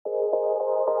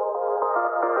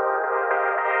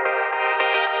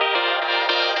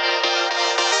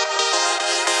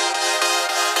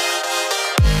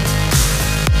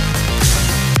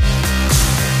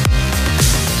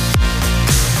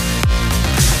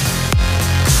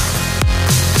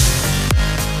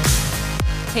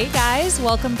Hey guys,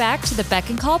 welcome back to the Beck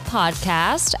and Call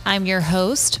podcast. I'm your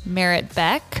host, Merritt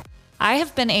Beck. I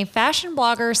have been a fashion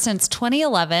blogger since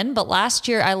 2011, but last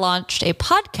year I launched a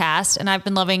podcast and I've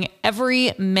been loving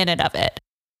every minute of it.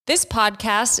 This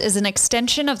podcast is an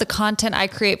extension of the content I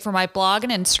create for my blog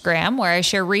and Instagram, where I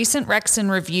share recent recs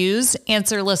and reviews,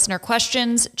 answer listener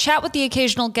questions, chat with the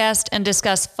occasional guest, and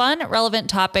discuss fun, relevant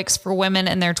topics for women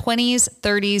in their 20s,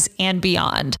 30s, and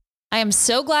beyond. I am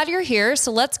so glad you're here,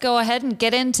 so let's go ahead and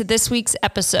get into this week's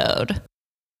episode.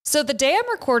 So the day I'm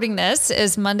recording this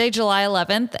is Monday, July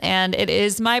 11th, and it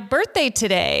is my birthday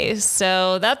today.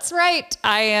 So that's right,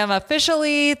 I am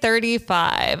officially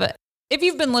 35. If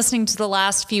you've been listening to the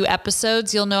last few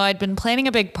episodes, you'll know I'd been planning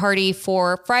a big party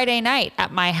for Friday night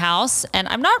at my house, and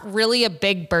I'm not really a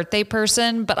big birthday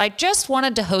person, but I just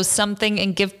wanted to host something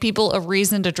and give people a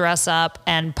reason to dress up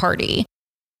and party.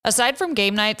 Aside from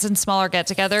game nights and smaller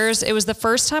get-togethers, it was the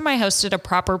first time I hosted a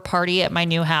proper party at my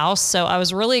new house, so I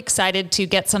was really excited to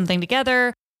get something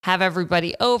together, have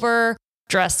everybody over,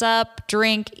 dress up,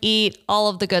 drink, eat, all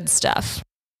of the good stuff.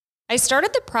 I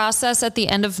started the process at the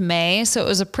end of May, so it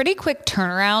was a pretty quick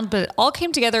turnaround, but it all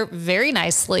came together very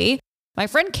nicely. My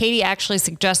friend Katie actually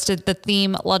suggested the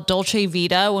theme La Dolce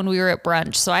Vita when we were at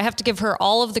brunch, so I have to give her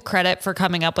all of the credit for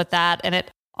coming up with that, and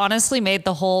it honestly made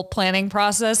the whole planning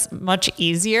process much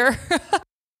easier.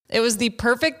 It was the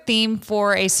perfect theme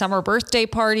for a summer birthday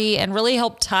party and really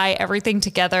helped tie everything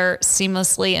together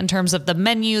seamlessly in terms of the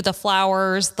menu, the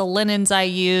flowers, the linens I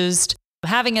used.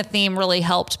 Having a theme really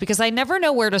helped because I never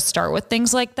know where to start with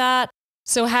things like that.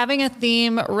 So having a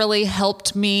theme really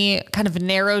helped me kind of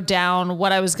narrow down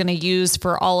what I was going to use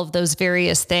for all of those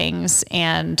various things.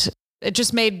 And it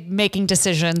just made making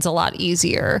decisions a lot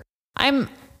easier. I'm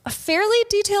a fairly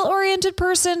detail-oriented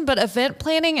person, but event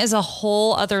planning is a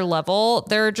whole other level.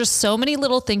 There are just so many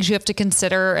little things you have to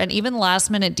consider, and even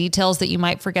last-minute details that you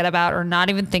might forget about or not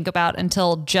even think about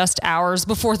until just hours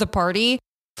before the party.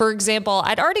 For example,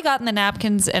 I'd already gotten the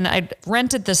napkins and I'd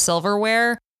rented the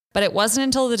silverware, but it wasn't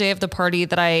until the day of the party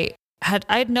that I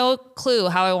had no clue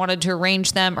how I wanted to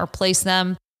arrange them or place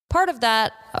them. Part of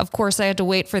that, of course, I had to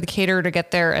wait for the caterer to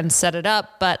get there and set it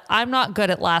up, but I'm not good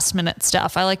at last minute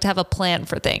stuff. I like to have a plan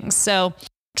for things. So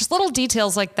just little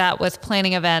details like that with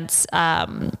planning events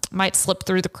might slip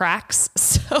through the cracks.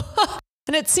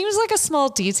 And it seems like a small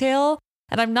detail,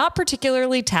 and I'm not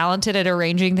particularly talented at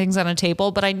arranging things on a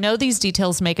table, but I know these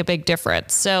details make a big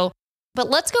difference. But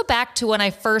let's go back to when I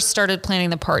first started planning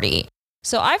the party.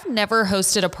 So I've never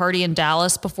hosted a party in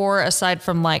Dallas before, aside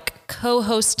from like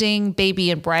co-hosting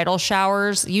baby and bridal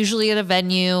showers, usually at a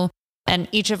venue, and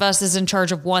each of us is in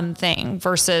charge of one thing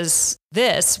versus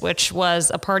this, which was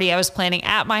a party I was planning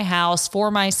at my house for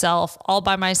myself, all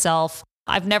by myself.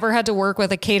 I've never had to work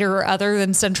with a caterer other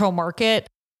than Central Market.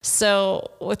 So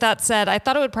with that said, I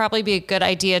thought it would probably be a good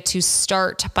idea to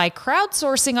start by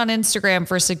crowdsourcing on Instagram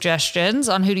for suggestions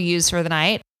on who to use for the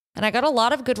night. And I got a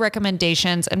lot of good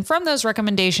recommendations. And from those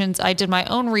recommendations, I did my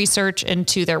own research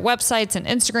into their websites and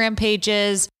Instagram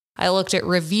pages. I looked at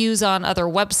reviews on other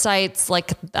websites like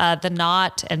The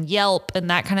Knot and Yelp and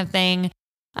that kind of thing.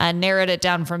 I narrowed it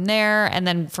down from there. And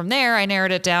then from there, I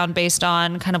narrowed it down based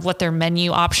on kind of what their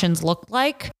menu options looked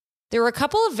like. There were a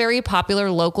couple of very popular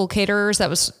local caterers that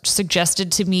was suggested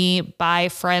to me by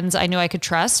friends I knew I could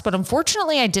trust. But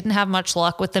unfortunately, I didn't have much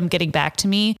luck with them getting back to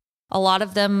me. A lot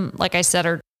of them, like I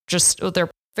said, they're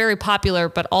very popular,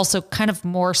 but also kind of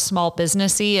more small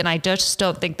businessy. And I just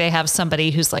don't think they have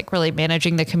somebody who's like really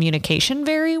managing the communication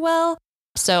very well.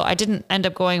 So I didn't end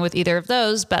up going with either of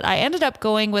those, but I ended up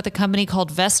going with a company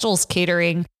called Vestal's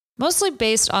Catering, mostly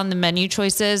based on the menu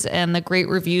choices and the great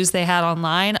reviews they had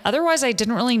online. Otherwise, I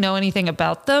didn't really know anything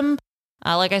about them.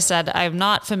 Like I said, I'm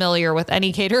not familiar with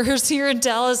any caterers here in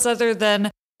Dallas other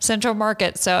than Central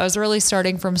Market. So I was really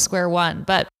starting from square one,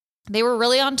 but they were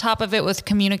really on top of it with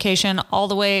communication all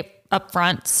the way up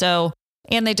front.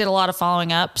 And they did a lot of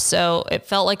following up. So it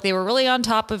felt like they were really on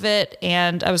top of it.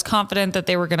 And I was confident that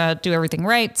they were going to do everything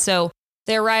right. So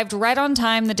they arrived right on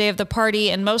time the day of the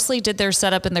party and mostly did their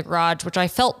setup in the garage, which I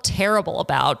felt terrible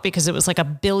about because it was like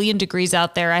 1,000,000,000 degrees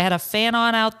out there. I had a fan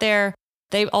on out there.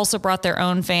 They also brought their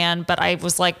own fan, but I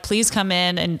was like, please come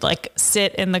in and like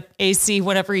sit in the AC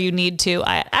whenever you need to.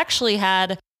 I actually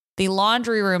had the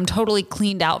laundry room totally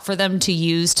cleaned out for them to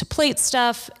use to plate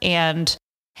stuff and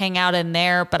hang out in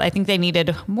there. But I think they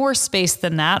needed more space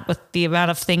than that with the amount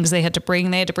of things they had to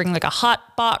bring. They had to bring like a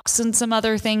hot box and some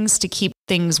other things to keep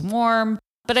things warm.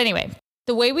 But anyway,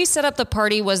 the way we set up the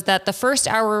party was that the first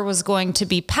hour was going to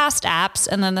be past apps.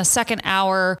 And then the second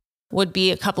hour would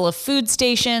be a couple of food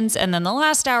stations. And then the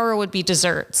last hour would be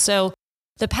dessert. So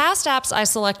The past apps I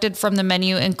selected from the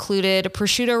menu included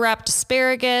prosciutto wrapped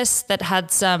asparagus that had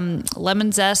some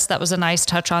lemon zest. That was a nice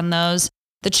touch on those.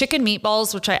 The chicken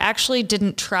meatballs, which I actually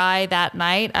didn't try that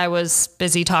night. I was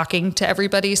busy talking to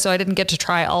everybody, so I didn't get to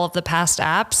try all of the past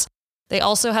apps. They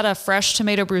also had a fresh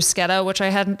tomato bruschetta, which I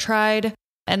hadn't tried.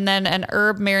 And then an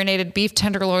herb marinated beef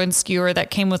tenderloin skewer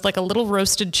that came with like a little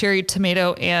roasted cherry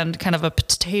tomato and kind of a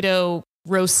potato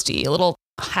roasty, a little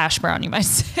hash brown, you might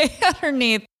say,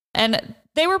 underneath. And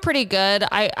they were pretty good.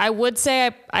 I would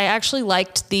say I actually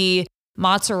liked the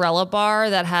mozzarella bar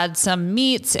that had some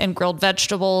meats and grilled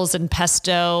vegetables and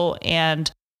pesto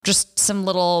and just some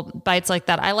little bites like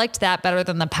that. I liked that better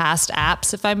than the past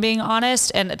apps, if I'm being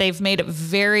honest. And they've made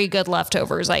very good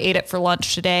leftovers. I ate it for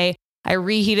lunch today. I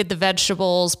reheated the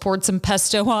vegetables, poured some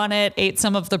pesto on it, ate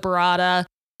some of the burrata.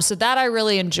 So that I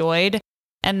really enjoyed.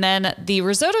 And then the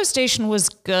risotto station was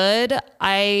good.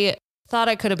 I thought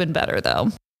I could have been better though.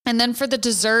 And then for the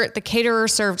dessert, the caterer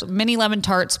served mini lemon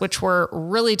tarts, which were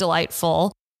really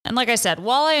delightful. And like I said,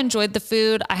 while I enjoyed the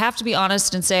food, I have to be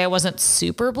honest and say I wasn't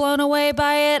super blown away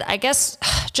by it. I guess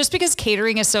just because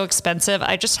catering is so expensive,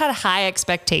 I just had high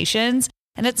expectations.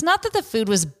 And it's not that the food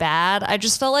was bad. I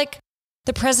just felt like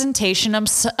the presentation of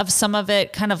some of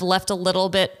it kind of left a little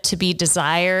bit to be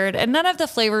desired. And none of the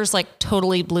flavors like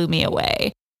totally blew me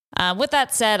away. With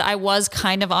that said, I was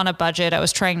kind of on a budget. I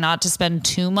was trying not to spend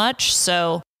too much.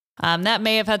 So that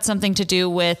may have had something to do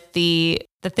with the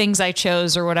things I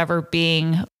chose or whatever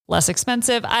being less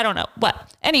expensive. I don't know.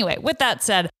 But anyway, with that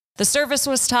said, the service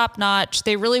was top notch.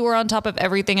 They really were on top of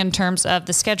everything in terms of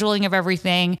the scheduling of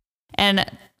everything. And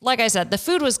like I said, the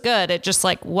food was good. It just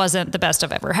like wasn't the best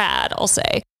I've ever had, I'll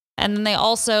say. And then they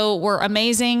also were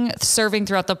amazing serving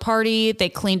throughout the party. They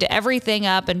cleaned everything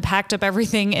up and packed up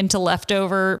everything into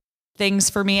leftover things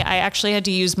for me. I actually had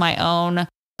to use my own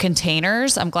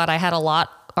containers. I'm glad I had a lot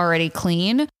already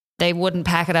clean. They wouldn't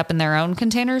pack it up in their own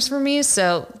containers for me.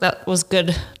 So that was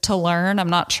good to learn. I'm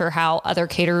not sure how other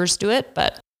caterers do it,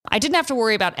 but I didn't have to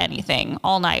worry about anything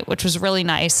all night, which was really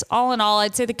nice. All in all,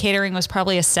 I'd say the catering was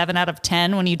probably a 7 out of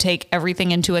 10 when you take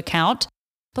everything into account.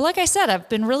 But like I said, I've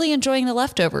been really enjoying the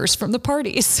leftovers from the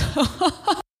parties.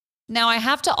 Now I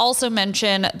have to also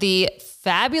mention the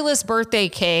fabulous birthday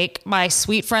cake my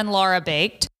sweet friend Laura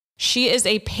baked. She is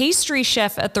a pastry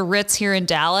chef at the Ritz here in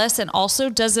Dallas and also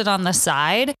does it on the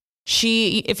side.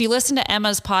 If you listen to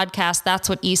Emma's podcast, that's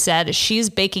what he said. She's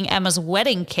baking Emma's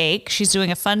wedding cake. She's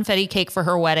doing a funfetti cake for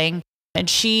her wedding.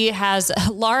 And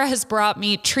Laura has brought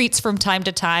me treats from time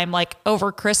to time, like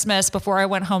over Christmas before I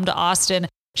went home to Austin.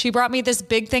 She brought me this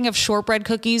big thing of shortbread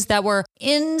cookies that were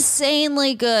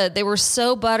insanely good. They were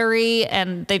so buttery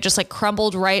and they just like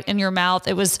crumbled right in your mouth.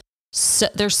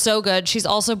 They're so good. She's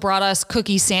also brought us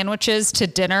cookie sandwiches to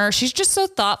dinner. She's just so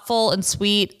thoughtful and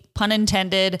sweet, pun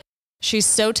intended. She's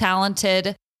so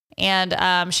talented.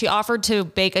 And she offered to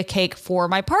bake a cake for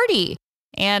my party.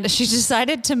 And she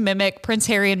decided to mimic Prince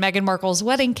Harry and Meghan Markle's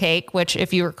wedding cake, which,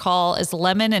 if you recall, is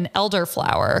lemon and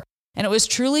elderflower. And it was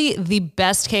truly the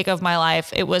best cake of my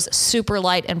life. It was super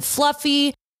light and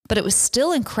fluffy, but it was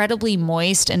still incredibly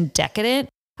moist and decadent.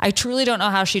 I truly don't know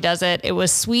how she does it. It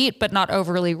was sweet, but not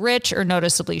overly rich or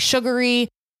noticeably sugary.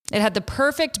 It had the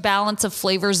perfect balance of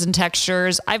flavors and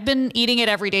textures. I've been eating it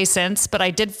every day since, but I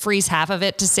did freeze half of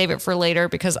it to save it for later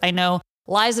because I know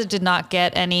Liza did not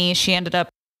get any. She ended up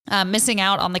missing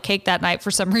out on the cake that night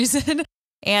for some reason.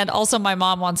 And also my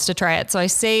mom wants to try it. So I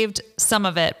saved some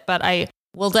of it, but I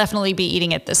will definitely be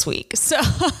eating it this week. So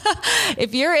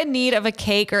if you're in need of a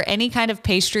cake or any kind of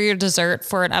pastry or dessert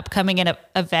for an upcoming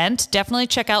event, definitely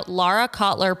check out Laura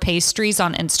Kotler Pastries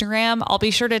on Instagram. I'll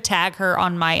be sure to tag her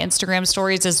on my Instagram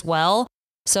stories as well.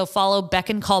 So follow Beck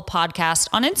and Call Podcast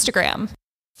on Instagram.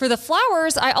 For the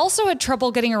flowers, I also had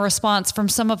trouble getting a response from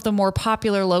some of the more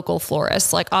popular local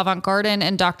florists like Avant Garden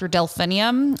and Dr.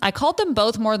 Delphinium. I called them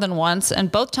both more than once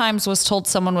and both times was told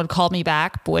someone would call me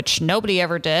back, which nobody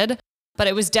ever did. But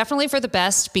it was definitely for the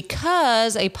best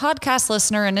because a podcast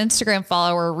listener and Instagram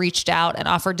follower reached out and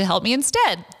offered to help me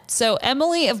instead. So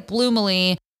Emily of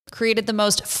Bloomily created the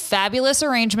most fabulous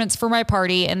arrangements for my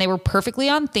party and they were perfectly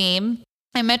on theme.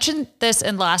 I mentioned this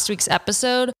in last week's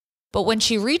episode, but when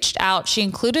she reached out, she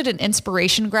included an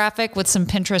inspiration graphic with some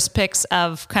Pinterest pics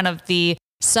of kind of the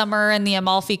summer and the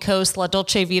Amalfi Coast La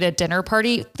Dolce Vita dinner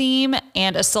party theme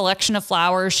and a selection of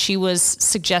flowers she was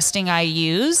suggesting I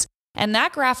use. And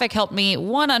that graphic helped me,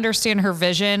 one, understand her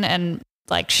vision. And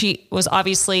like, she was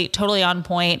obviously totally on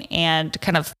point and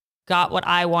kind of got what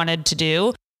I wanted to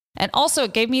do. And also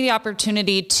it gave me the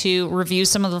opportunity to review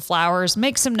some of the flowers,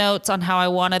 make some notes on how I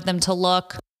wanted them to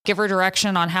look, give her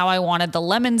direction on how I wanted the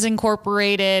lemons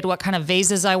incorporated, what kind of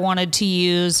vases I wanted to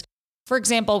use. For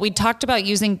example, we talked about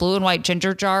using blue and white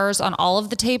ginger jars on all of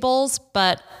the tables,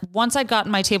 but once I'd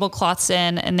gotten my tablecloths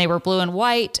in and they were blue and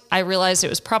white, I realized it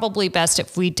was probably best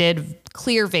if we did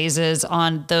clear vases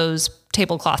on those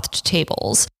tablecloth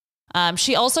tables.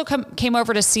 She also came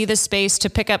over to see the space to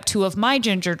pick up 2 of my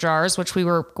ginger jars, which we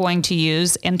were going to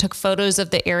use, and took photos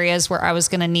of the areas where I was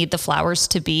going to need the flowers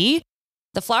to be.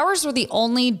 The flowers were the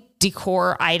only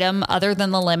decor item other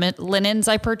than the linens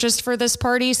I purchased for this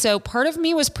party, so part of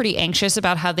me was pretty anxious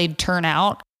about how they'd turn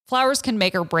out. Flowers can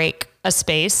make or break a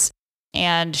space,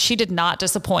 and she did not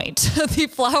disappoint. The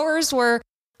flowers were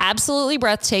absolutely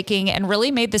breathtaking and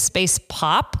really made the space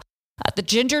pop. The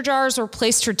ginger jars were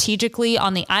placed strategically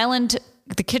on the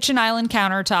kitchen island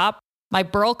countertop, my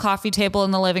Burl coffee table in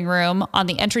the living room, on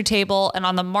the entry table, and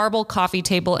on the marble coffee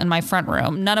table in my front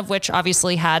room, none of which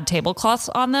obviously had tablecloths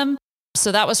on them.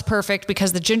 So that was perfect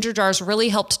because the ginger jars really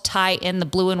helped tie in the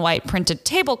blue and white printed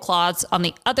tablecloths on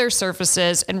the other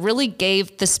surfaces and really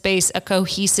gave the space a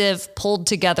cohesive, pulled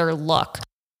together look.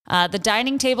 The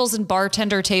dining tables and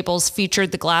bartender tables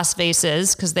featured the glass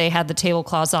vases because they had the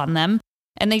tablecloths on them,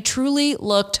 and they truly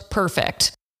looked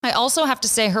perfect. I also have to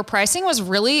say her pricing was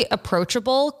really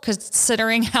approachable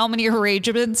considering how many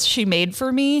arrangements she made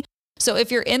for me. So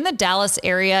if you're in the Dallas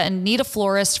area and need a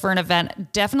florist for an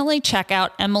event, definitely check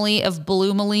out Emily of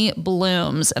Bloomily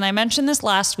Blooms. And I mentioned this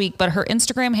last week, but her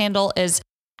Instagram handle is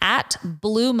at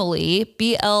Bloomily,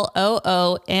 BLOOMILY_.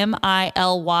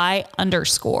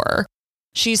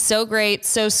 She's so great,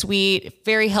 so sweet,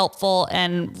 very helpful,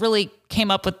 and really came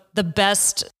up with the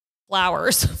best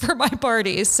flowers for my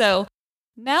party. So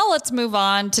now let's move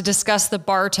on to discuss the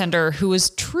bartender who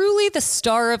was truly the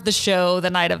star of the show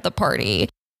the night of the party.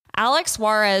 Alex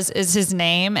Juarez is his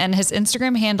name, and his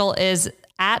Instagram handle is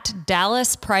at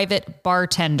Dallas Private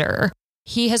Bartender.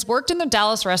 He has worked in the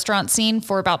Dallas restaurant scene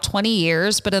for about 20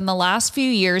 years, but in the last few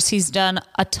years, he's done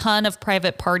a ton of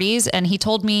private parties, and he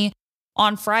told me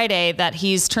on Friday that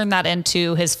he's turned that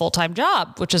into his full-time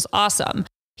job, which is awesome.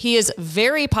 He is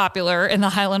very popular in the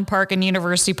Highland Park and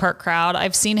University Park crowd.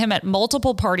 I've seen him at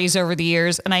multiple parties over the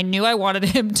years, and I knew I wanted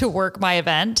him to work my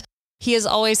event. He is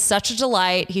always such a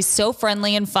delight. He's so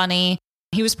friendly and funny.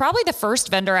 He was probably the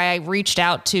first vendor I reached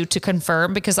out to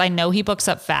confirm because I know he books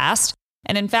up fast.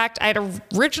 And in fact, I'd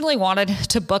originally wanted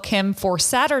to book him for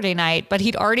Saturday night, but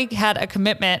he'd already had a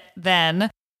commitment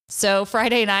then. So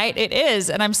Friday night it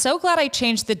is. And I'm so glad I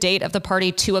changed the date of the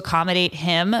party to accommodate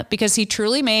him because he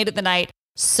truly made the night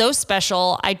so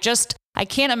special. I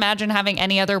can't imagine having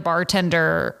any other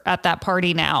bartender at that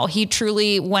party now. He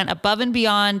truly went above and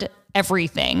beyond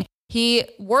everything. He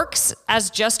works as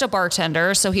just a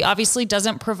bartender, so he obviously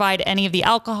doesn't provide any of the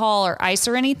alcohol or ice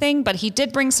or anything, but he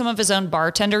did bring some of his own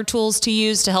bartender tools to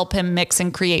use to help him mix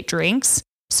and create drinks.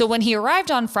 So when he arrived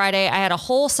on Friday, I had a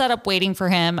whole setup waiting for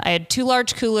him. I had 2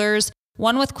 large coolers,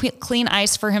 one with clean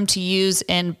ice for him to use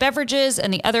in beverages,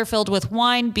 and the other filled with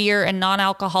wine, beer, and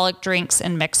non-alcoholic drinks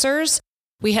and mixers.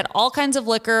 We had all kinds of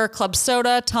liquor, club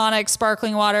soda, tonic,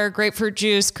 sparkling water, grapefruit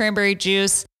juice, cranberry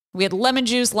juice. We had lemon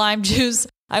juice, lime juice.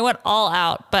 I went all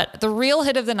out, but the real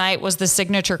hit of the night was the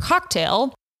signature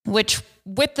cocktail, which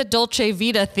with the Dolce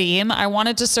Vita theme, I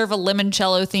wanted to serve a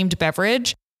limoncello themed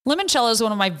beverage. Limoncello is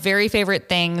one of my very favorite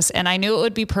things, and I knew it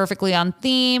would be perfectly on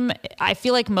theme. I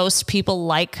feel like most people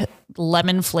like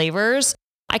lemon flavors.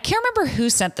 I can't remember who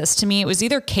sent this to me. It was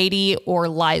either Katie or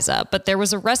Liza, but there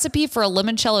was a recipe for a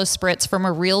limoncello spritz from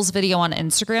a Reels video on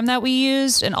Instagram that we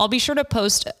used, and I'll be sure to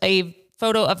post a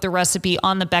photo of the recipe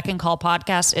on the Beck and Call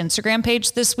podcast Instagram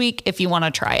page this week if you want to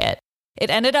try it.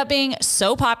 It ended up being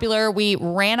so popular, we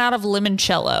ran out of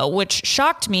limoncello, which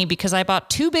shocked me because I bought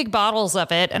 2 big bottles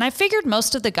of it, and I figured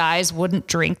most of the guys wouldn't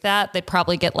drink that. They'd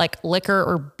probably get like liquor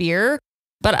or beer,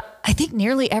 but I think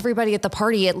nearly everybody at the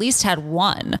party at least had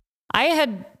one.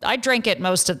 I drank it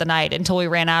most of the night until we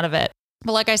ran out of it.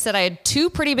 But like I said, I had 2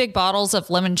 pretty big bottles of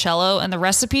limoncello, and the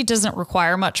recipe doesn't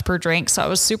require much per drink, so I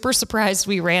was super surprised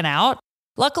we ran out.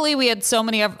 Luckily, we had so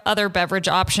many other beverage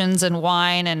options and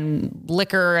wine and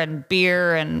liquor and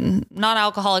beer and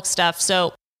non-alcoholic stuff.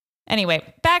 So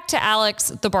anyway, back to Alex,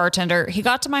 the bartender. He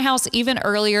got to my house even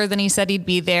earlier than he said he'd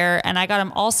be there, and I got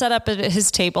him all set up at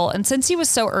his table. And since he was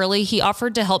so early, he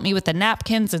offered to help me with the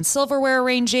napkins and silverware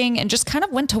arranging and just kind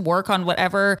of went to work on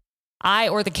whatever I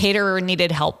or the caterer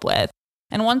needed help with.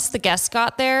 And once the guests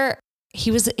got there, he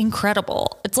was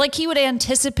incredible. It's like he would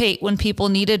anticipate when people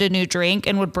needed a new drink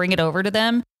and would bring it over to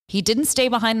them. He didn't stay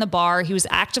behind the bar. He was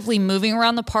actively moving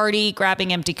around the party,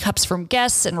 grabbing empty cups from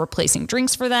guests and replacing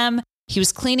drinks for them. He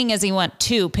was cleaning as he went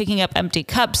too, picking up empty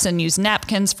cups and used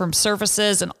napkins from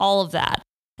surfaces and all of that.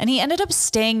 And he ended up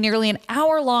staying nearly an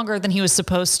hour longer than he was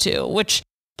supposed to, which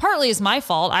partly is my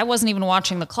fault. I wasn't even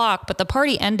watching the clock, but the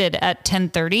party ended at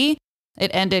 10:30.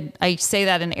 It ended, I say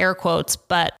that in air quotes,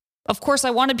 but of course I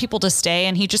wanted people to stay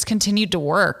and he just continued to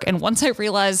work. And once I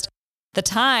realized the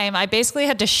time, I basically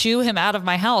had to shoo him out of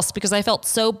my house because I felt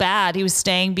so bad. He was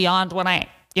staying beyond when I,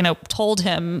 told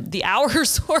him the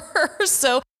hours were.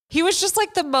 So he was just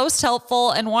like the most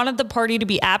helpful and wanted the party to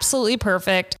be absolutely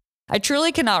perfect. I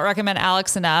truly cannot recommend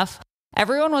Alex enough.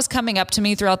 Everyone was coming up to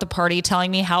me throughout the party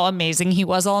telling me how amazing he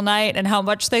was all night and how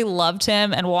much they loved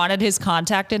him and wanted his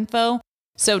contact info.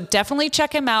 So definitely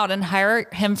check him out and hire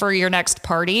him for your next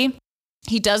party.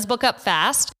 He does book up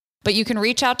fast, but you can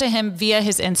reach out to him via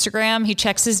his Instagram. He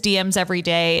checks his DMs every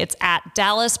day. It's at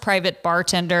Dallas Private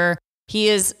Bartender. He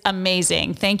is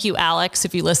amazing. Thank you, Alex.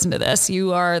 If you listen to this,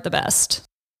 you are the best.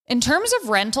 In terms of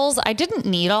rentals, I didn't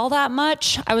need all that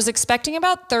much. I was expecting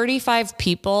about 35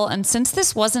 people. And since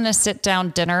this wasn't a sit-down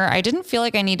dinner, I didn't feel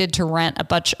like I needed to rent a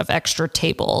bunch of extra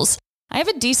tables. I have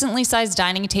a decently sized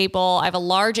dining table. I have a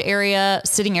large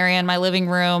sitting area in my living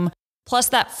room, plus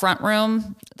that front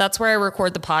room. That's where I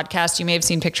record the podcast. You may have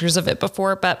seen pictures of it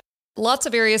before, but lots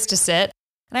of areas to sit.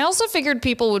 And I also figured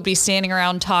people would be standing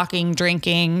around talking,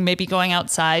 drinking, maybe going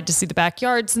outside to see the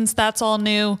backyard since that's all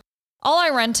new. All I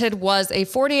rented was a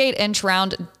 48-inch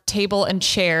round table and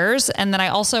chairs, and then I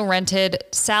also rented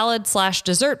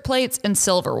salad/dessert plates and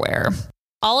silverware.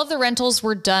 All of the rentals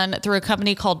were done through a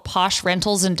company called Posh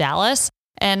Rentals in Dallas,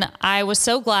 and I was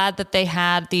so glad that they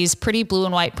had these pretty blue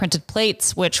and white printed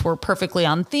plates, which were perfectly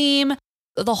on theme.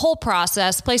 The whole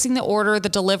process, placing the order, the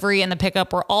delivery, and the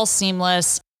pickup were all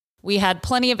seamless. We had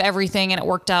plenty of everything, and it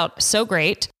worked out so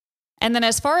great. And then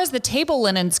as far as the table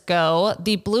linens go,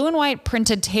 the blue and white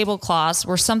printed tablecloths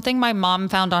were something my mom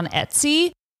found on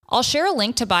Etsy. I'll share a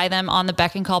link to buy them on the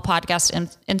Beck and Call podcast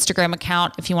Instagram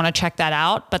account if you want to check that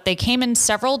out. But they came in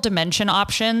several dimension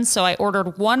options. So I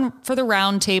ordered one for the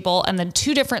round table and then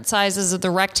 2 different sizes of the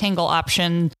rectangle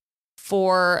option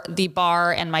for the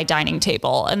bar and my dining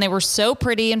table. And they were so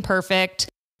pretty and perfect.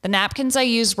 The napkins I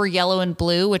used were yellow and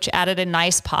blue, which added a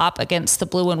nice pop against the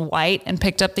blue and white and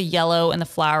picked up the yellow and the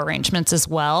flower arrangements as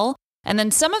well. And then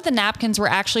some of the napkins were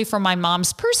actually from my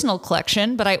mom's personal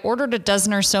collection, but I ordered a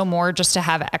dozen or so more just to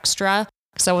have extra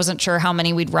because I wasn't sure how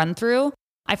many we'd run through.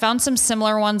 I found some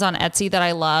similar ones on Etsy that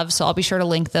I love, so I'll be sure to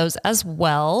link those as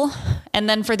well. And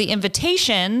then for the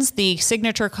invitations, the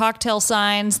signature cocktail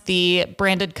signs, the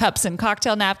branded cups and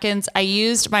cocktail napkins, I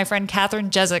used my friend Catherine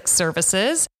Jezek's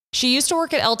services. She used to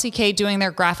work at LTK doing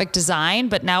their graphic design,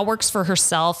 but now works for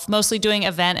herself, mostly doing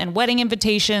event and wedding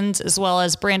invitations, as well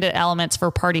as branded elements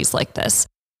for parties like this.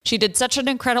 She did such an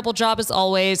incredible job as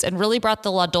always and really brought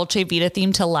the La Dolce Vita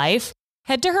theme to life.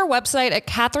 Head to her website at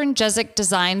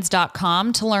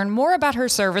catherinejezekdesigns.com to learn more about her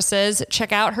services,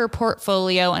 check out her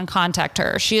portfolio, and contact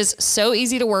her. She is so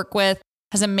easy to work with,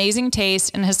 has amazing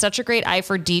taste, and has such a great eye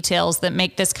for details that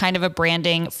make this kind of a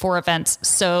branding for events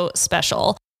so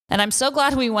special. And I'm so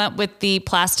glad we went with the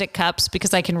plastic cups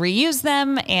because I can reuse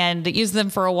them and use them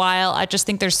for a while. I just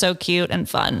think they're so cute and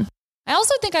fun. I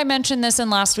also think I mentioned this in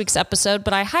last week's episode,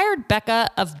 but I hired Becca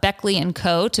of Beckley &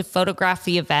 Co. to photograph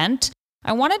the event.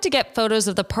 I wanted to get photos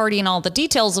of the party and all the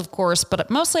details, of course, but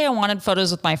mostly I wanted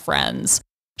photos with my friends.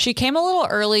 She came a little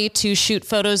early to shoot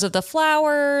photos of the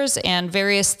flowers and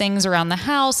various things around the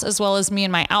house, as well as me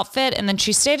and my outfit. And then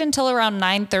she stayed until around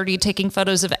 9:30 taking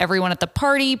photos of everyone at the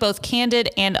party, both candid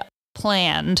and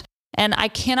planned. And I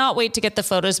cannot wait to get the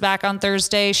photos back on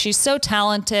Thursday. She's so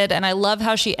talented, and I love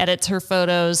how she edits her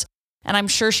photos. And I'm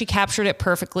sure she captured it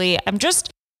perfectly.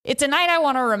 It's a night I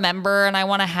want to remember, and I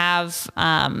want to have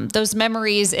those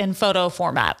memories in photo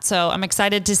format. So I'm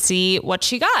excited to see what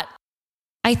she got.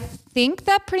 I think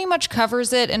that pretty much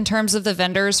covers it in terms of the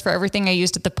vendors for everything I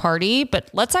used at the party, but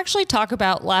let's actually talk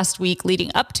about last week leading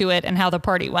up to it and how the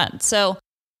party went. So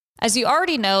as you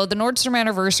already know, the Nordstrom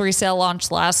anniversary sale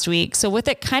launched last week. So with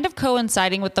it kind of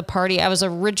coinciding with the party, I was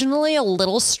originally a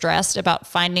little stressed about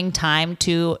finding time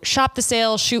to shop the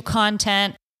sale, shoot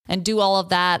content, and do all of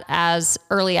that as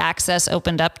early access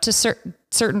opened up to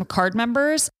certain card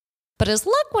members. But as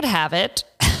luck would have it,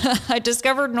 I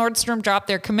discovered Nordstrom dropped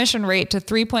their commission rate to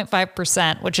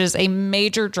 3.5%, which is a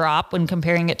major drop when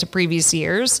comparing it to previous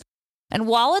years. And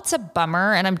while it's a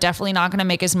bummer, and I'm definitely not going to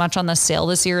make as much on the sale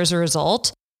this year as a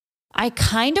result, I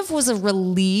kind of was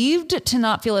relieved to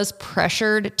not feel as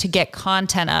pressured to get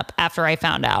content up after I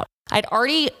found out. I'd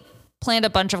already planned a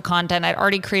bunch of content. I'd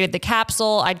already created the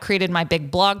capsule. I'd created my big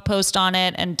blog post on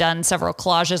it and done several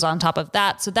collages on top of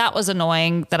that. So that was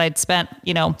annoying that I'd spent,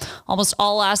 almost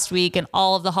all last week and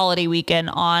all of the holiday weekend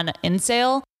on in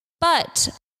sale. But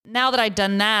now that I'd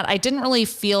done that, I didn't really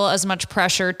feel as much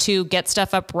pressure to get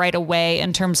stuff up right away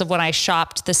in terms of when I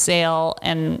shopped the sale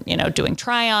and, doing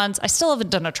try-ons. I still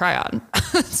haven't done a try-on.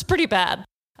 It's pretty bad.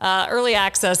 Early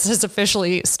access has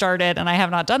officially started and I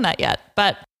have not done that yet,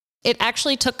 but it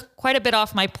actually took quite a bit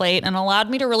off my plate and allowed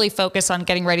me to really focus on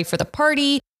getting ready for the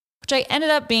party, which I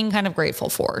ended up being kind of grateful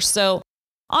for. So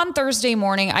on Thursday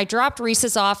morning, I dropped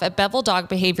Reese's off at Bevel Dog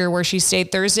Behavior, where she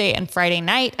stayed Thursday and Friday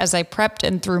night as I prepped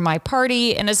and threw my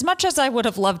party. And as much as I would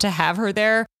have loved to have her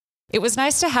there, it was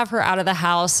nice to have her out of the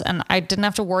house and I didn't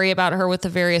have to worry about her with the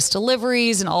various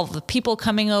deliveries and all of the people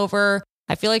coming over.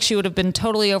 I feel like she would have been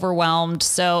totally overwhelmed.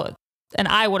 And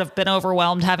I would have been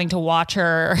overwhelmed having to watch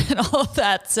her and all of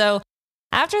that. So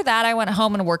after that, I went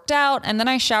home and worked out, and then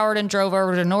I showered and drove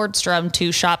over to Nordstrom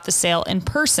to shop the sale in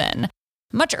person.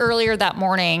 Much earlier that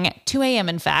morning, 2 a.m.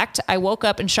 in fact, I woke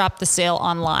up and shopped the sale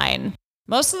online.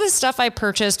 Most of the stuff I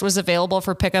purchased was available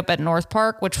for pickup at North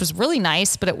Park, which was really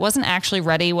nice, but it wasn't actually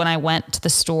ready when I went to the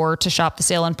store to shop the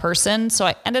sale in person. So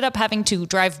I ended up having to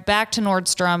drive back to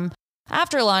Nordstrom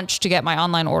after lunch to get my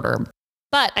online order.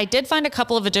 But I did find a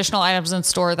couple of additional items in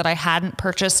store that I hadn't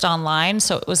purchased online,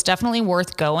 so it was definitely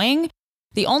worth going.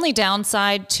 The only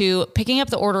downside to picking up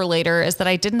the order later is that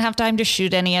I didn't have time to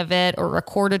shoot any of it or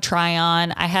record a try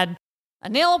on. I had a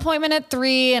nail appointment at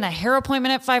 3 and a hair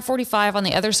appointment at 5:45 on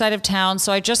the other side of town.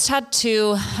 So I just had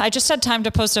time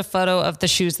to post a photo of the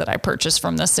shoes that I purchased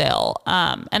from the sale.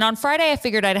 And on Friday, I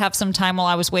figured I'd have some time while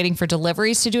I was waiting for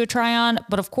deliveries to do a try on.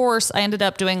 But of course, I ended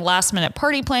up doing last minute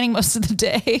party planning most of the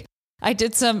day. I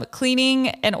did some cleaning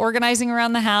and organizing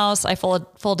around the house. I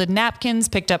folded napkins,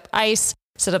 picked up ice,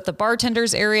 set up the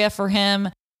bartender's area for him.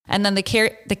 And then the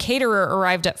caterer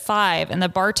arrived at 5 and the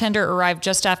bartender arrived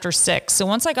just after 6. So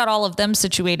once I got all of them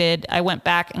situated, I went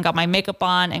back and got my makeup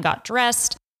on and got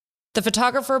dressed. The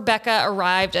photographer, Becca,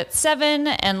 arrived at 7.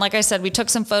 And like I said, we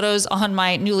took some photos on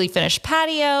my newly finished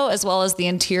patio, as well as the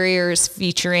interiors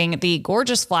featuring the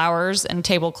gorgeous flowers and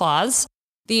tablecloths.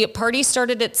 The party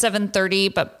started at 7:30,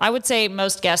 but I would say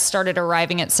most guests started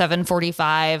arriving at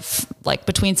 7:45, like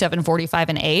between 7:45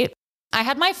 and 8. I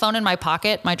had my phone in my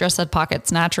pocket. My dress had pockets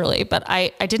naturally, but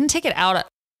I didn't take it out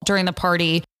during the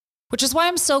party, which is why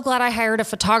I'm so glad I hired a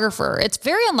photographer. It's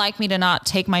very unlike me to not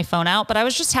take my phone out, but I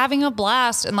was just having a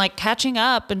blast and like catching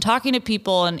up and talking to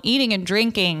people and eating and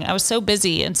drinking. I was so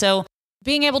busy. And so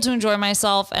being able to enjoy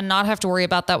myself and not have to worry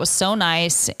about that was so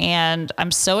nice. And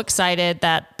I'm so excited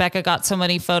that Becca got so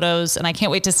many photos and I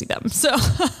can't wait to see them. So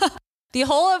the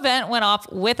whole event went off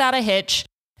without a hitch.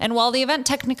 And while the event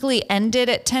technically ended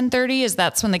at 10:30, as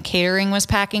that's when the catering was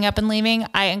packing up and leaving,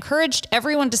 I encouraged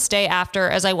everyone to stay after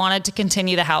as I wanted to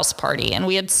continue the house party. And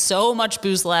we had so much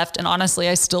booze left. And honestly,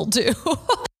 I still do.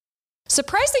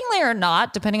 Surprisingly or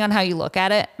not, depending on how you look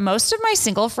at it, most of my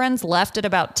single friends left at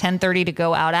about 10:30 to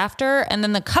go out after. And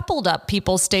then the coupled up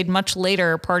people stayed much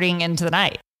later partying into the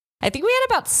night. I think we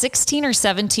had about 16 or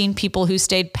 17 people who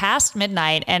stayed past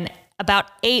midnight and about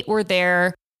 8 were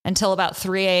there until about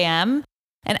 3 a.m.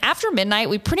 And after midnight,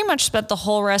 we pretty much spent the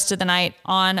whole rest of the night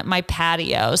on my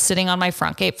patio, sitting on my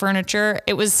front gate furniture.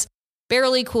 It was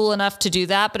barely cool enough to do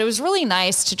that, but it was really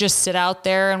nice to just sit out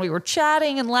there and we were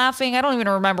chatting and laughing. I don't even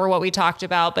remember what we talked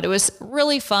about, but it was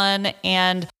really fun.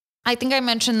 And I think I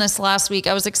mentioned this last week.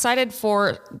 I was excited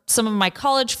for some of my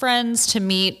college friends to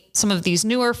meet some of these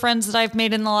newer friends that I've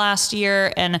made in the last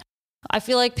year. And I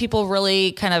feel like people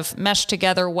really kind of meshed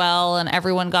together well and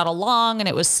everyone got along and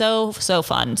it was so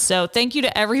fun. So thank you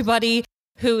to everybody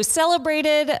who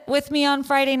celebrated with me on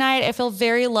Friday night. I feel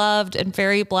very loved and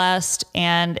very blessed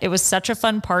and it was such a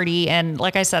fun party. And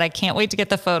like I said, I can't wait to get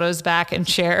the photos back and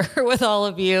share with all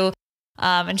of you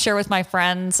and share with my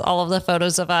friends all of the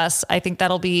photos of us. I think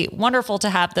that'll be wonderful to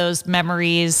have those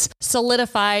memories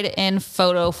solidified in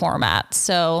photo format.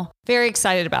 So very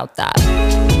excited about that.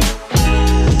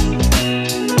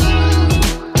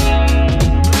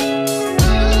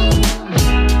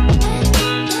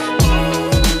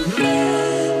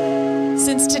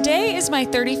 Since today is my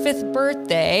 35th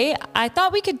birthday, I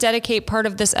thought we could dedicate part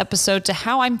of this episode to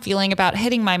how I'm feeling about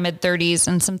hitting my mid-30s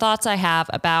and some thoughts I have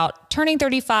about turning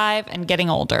 35 and getting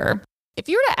older. If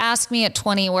you were to ask me at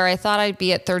 20 where I thought I'd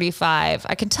be at 35,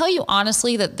 I can tell you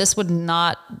honestly that this would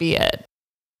not be it.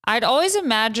 I'd always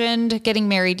imagined getting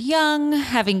married young,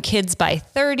 having kids by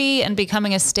 30, and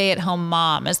becoming a stay-at-home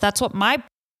mom, as that's what my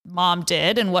mom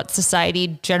did and what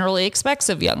society generally expects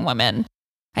of young women.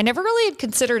 I never really had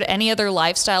considered any other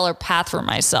lifestyle or path for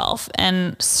myself,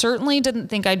 and certainly didn't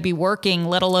think I'd be working,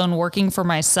 let alone working for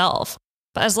myself.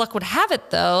 But as luck would have it,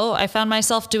 though, I found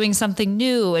myself doing something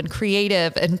new and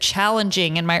creative and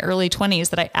challenging in my early 20s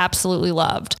that I absolutely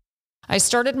loved. I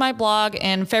started my blog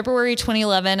in February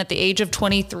 2011 at the age of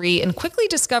 23 and quickly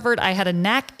discovered I had a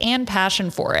knack and passion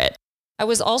for it. I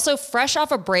was also fresh off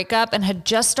a breakup and had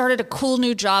just started a cool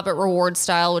new job at Reward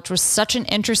Style, which was such an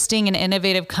interesting and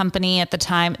innovative company at the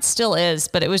time. It still is,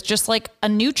 but it was just like a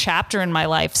new chapter in my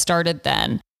life started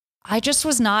then. I just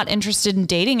was not interested in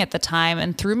dating at the time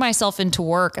and threw myself into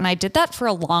work, and I did that for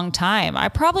a long time. I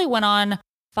probably went on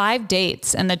 5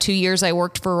 dates in the 2 years I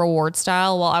worked for Reward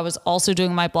Style while I was also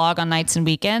doing my blog on nights and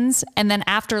weekends. And then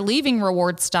after leaving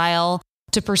Reward Style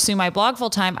to pursue my blog full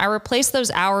time, I replaced those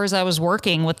hours I was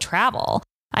working with travel.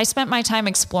 I spent my time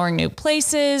exploring new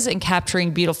places and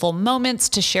capturing beautiful moments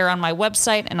to share on my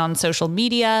website and on social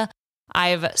media.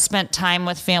 I've spent time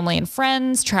with family and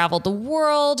friends, traveled the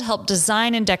world, helped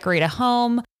design and decorate a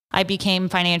home. I became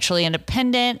financially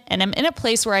independent, and I'm in a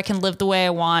place where I can live the way I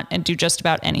want and do just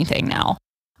about anything now.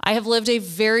 I have lived a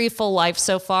very full life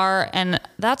so far, and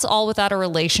that's all without a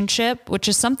relationship, which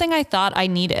is something I thought I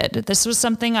needed. This was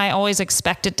something I always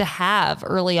expected to have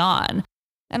early on.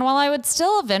 And while I would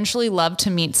still eventually love to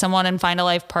meet someone and find a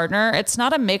life partner, it's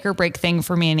not a make or break thing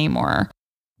for me anymore.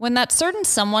 When that certain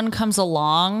someone comes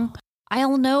along,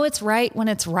 I'll know it's right when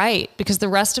it's right, because the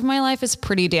rest of my life is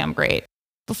pretty damn great.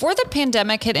 Before the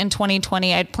pandemic hit in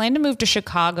 2020, I'd planned to move to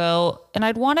Chicago, and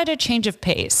I'd wanted a change of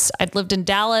pace. I'd lived in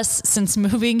Dallas since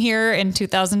moving here in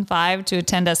 2005 to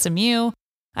attend SMU.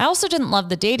 I also didn't love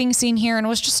the dating scene here and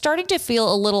was just starting to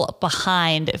feel a little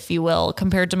behind, if you will,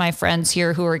 compared to my friends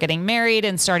here who were getting married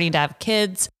and starting to have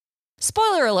kids.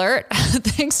 Spoiler alert,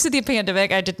 thanks to the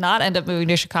pandemic, I did not end up moving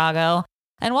to Chicago.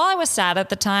 And while I was sad at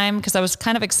the time, because I was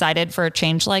kind of excited for a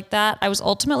change like that, I was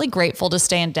ultimately grateful to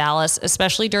stay in Dallas,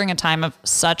 especially during a time of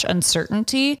such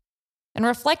uncertainty. And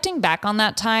reflecting back on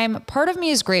that time, part of me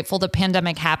is grateful the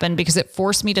pandemic happened because it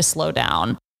forced me to slow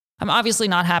down. I'm obviously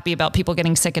not happy about people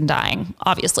getting sick and dying,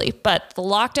 obviously, but the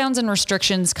lockdowns and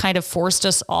restrictions kind of forced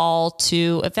us all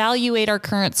to evaluate our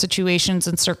current situations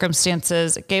and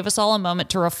circumstances. It gave us all a moment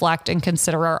to reflect and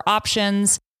consider our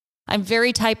options. I'm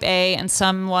very type A and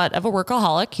somewhat of a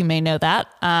workaholic. You may know that.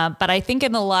 But I think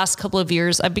in the last couple of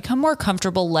years, I've become more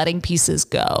comfortable letting pieces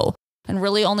go and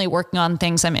really only working on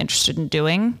things I'm interested in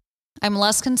doing. I'm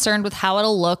less concerned with how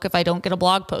it'll look if I don't get a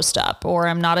blog post up, or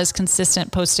I'm not as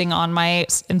consistent posting on my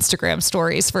Instagram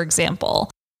stories, for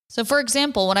example. So for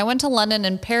example, when I went to London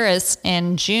and Paris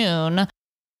in June,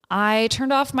 I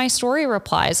turned off my story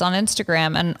replies on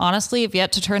Instagram and honestly have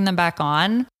yet to turn them back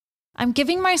on. I'm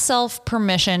giving myself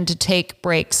permission to take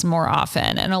breaks more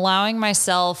often and allowing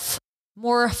myself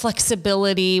more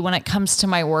flexibility when it comes to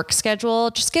my work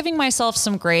schedule, just giving myself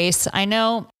some grace. I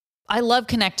know I love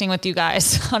connecting with you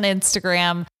guys on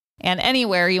Instagram and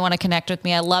anywhere you want to connect with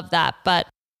me. I love that. But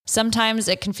sometimes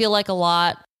it can feel like a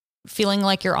lot, feeling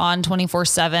like you're on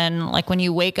 24/7, like when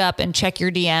you wake up and check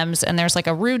your DMs and there's like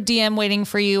a rude DM waiting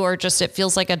for you, or just it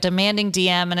feels like a demanding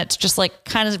DM and it's just like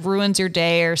kind of ruins your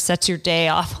day or sets your day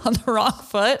off on the wrong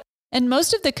foot. And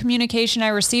most of the communication I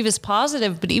receive is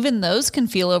positive, but even those can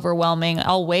feel overwhelming.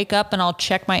 I'll wake up and I'll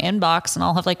check my inbox and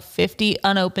I'll have like 50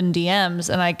 unopened DMs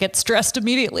and I get stressed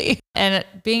immediately. And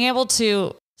being able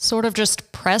to sort of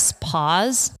just press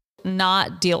pause,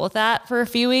 not deal with that for a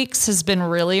few weeks has been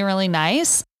really, really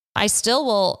nice. I still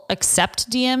will accept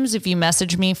DMs if you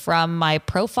message me from my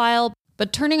profile,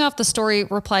 but turning off the story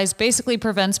replies basically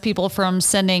prevents people from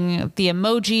sending the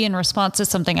emoji in response to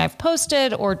something I've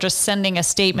posted or just sending a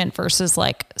statement versus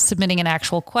like submitting an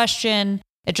actual question.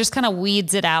 It just kind of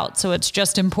weeds it out. So it's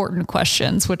just important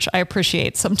questions, which I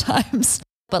appreciate sometimes.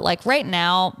 But like right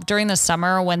now, during the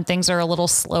summer when things are a little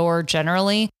slower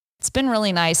generally, it's been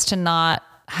really nice to not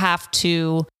have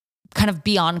to kind of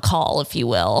be on call, if you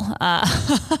will.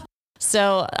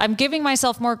 So I'm giving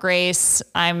myself more grace.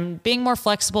 I'm being more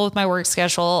flexible with my work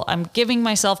schedule. I'm giving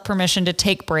myself permission to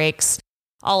take breaks,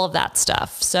 all of that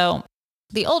stuff. So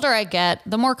the older I get,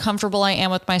 the more comfortable I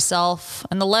am with myself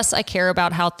and the less I care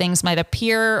about how things might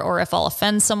appear or if I'll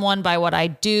offend someone by what I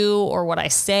do or what I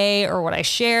say or what I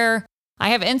share. I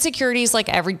have insecurities like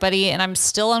everybody, and I'm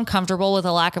still uncomfortable with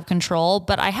a lack of control,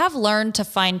 but I have learned to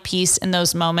find peace in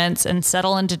those moments and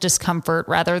settle into discomfort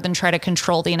rather than try to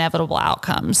control the inevitable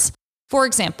outcomes. For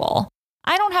example,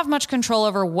 I don't have much control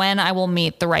over when I will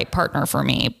meet the right partner for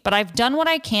me, but I've done what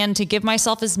I can to give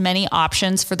myself as many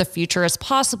options for the future as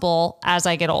possible as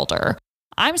I get older.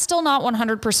 I'm still not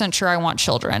 100% sure I want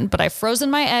children, but I've frozen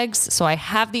my eggs, so I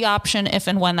have the option if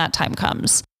and when that time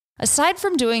comes. Aside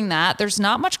from doing that, there's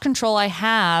not much control I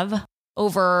have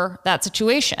over that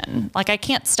situation. Like I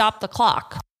can't stop the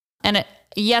clock. And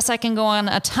yes, I can go on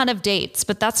a ton of dates,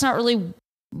 but that's not really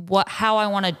how I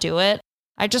want to do it.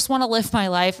 I just want to live my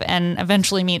life and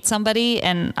eventually meet somebody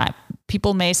and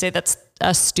people may say that's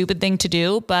a stupid thing to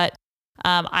do, but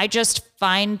I just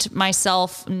find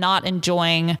myself not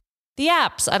enjoying the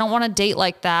apps. I don't want to date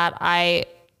like that. I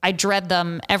dread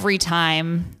them every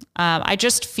time. I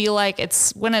just feel like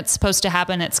when it's supposed to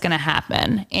happen, it's going to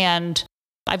happen. And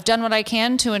I've done what I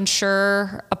can to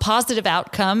ensure a positive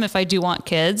outcome if I do want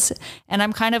kids. And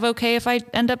I'm kind of okay if I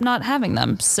end up not having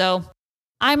them. So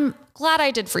I'm glad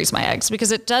I did freeze my eggs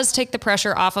because it does take the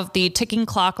pressure off of the ticking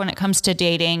clock when it comes to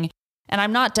dating. And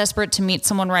I'm not desperate to meet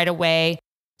someone right away.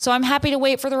 So I'm happy to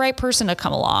wait for the right person to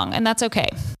come along, and that's okay.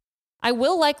 I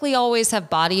will likely always have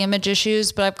body image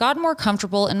issues, but I've gotten more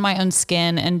comfortable in my own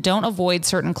skin and don't avoid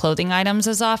certain clothing items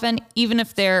as often, even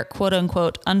if they're quote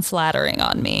unquote unflattering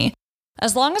on me.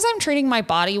 As long as I'm treating my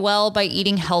body well by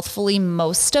eating healthfully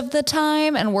most of the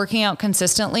time and working out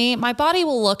consistently, my body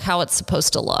will look how it's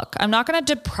supposed to look. I'm not going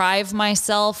to deprive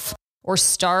myself or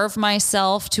starve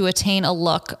myself to attain a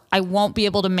look I won't be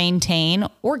able to maintain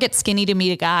or get skinny to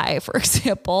meet a guy, for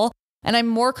example. And I'm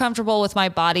more comfortable with my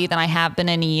body than I have been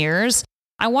in years.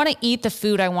 I want to eat the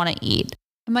food I want to eat.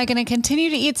 Am I going to continue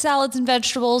to eat salads and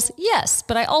vegetables? Yes,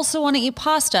 but I also want to eat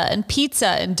pasta and pizza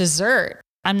and dessert.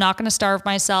 I'm not going to starve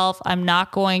myself. I'm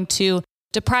not going to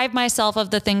deprive myself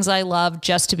of the things I love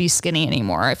just to be skinny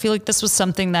anymore. I feel like this was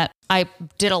something that I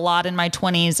did a lot in my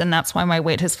 20s, and that's why my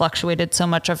weight has fluctuated so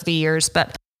much over the years.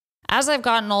 But as I've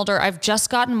gotten older, I've just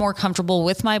gotten more comfortable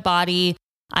with my body.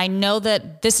 I know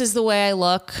that this is the way I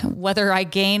look, whether I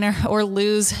gain or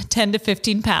lose 10 to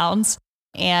 15 pounds.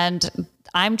 And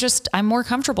I'm more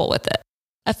comfortable with it.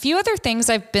 A few other things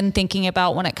I've been thinking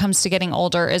about when it comes to getting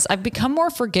older is I've become more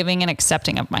forgiving and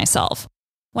accepting of myself.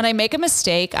 When I make a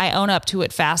mistake, I own up to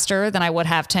it faster than I would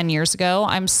have 10 years ago.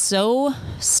 I'm so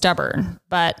stubborn,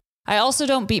 but I also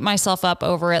don't beat myself up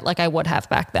over it like I would have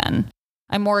back then.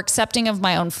 I'm more accepting of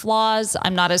my own flaws.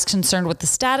 I'm not as concerned with the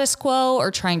status quo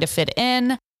or trying to fit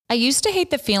in. I used to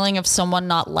hate the feeling of someone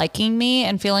not liking me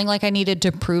and feeling like I needed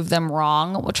to prove them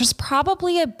wrong, which was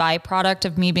probably a byproduct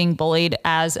of me being bullied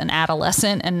as an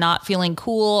adolescent and not feeling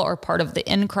cool or part of the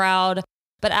in crowd.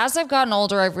 But as I've gotten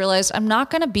older, I've realized I'm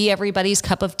not going to be everybody's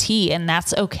cup of tea, and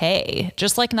that's okay.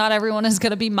 Just like not everyone is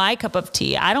going to be my cup of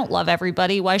tea. I don't love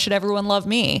everybody. Why should everyone love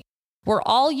me? We're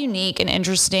all unique and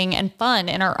interesting and fun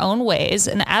in our own ways.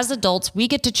 And as adults, we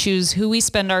get to choose who we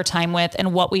spend our time with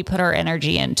and what we put our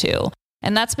energy into.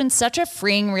 And that's been such a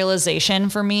freeing realization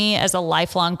for me as a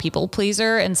lifelong people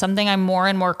pleaser and something I'm more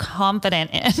and more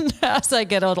confident in as I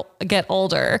get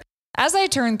older. As I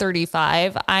turn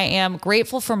 35, I am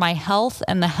grateful for my health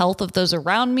and the health of those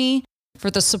around me, for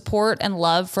the support and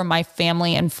love from my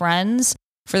family and friends,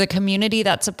 for the community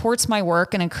that supports my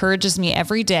work and encourages me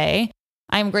every day.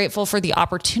 I am grateful for the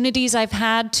opportunities I've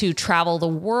had to travel the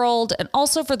world and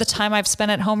also for the time I've spent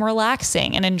at home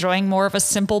relaxing and enjoying more of a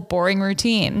simple, boring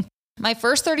routine. My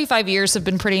first 35 years have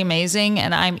been pretty amazing,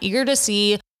 and I'm eager to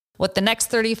see what the next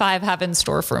 35 have in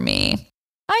store for me.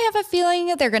 I have a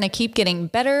feeling they're going to keep getting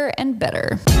better and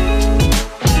better.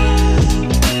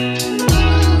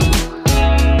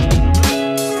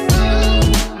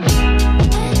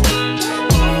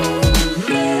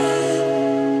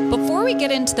 Before we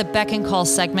get into the Beck and Call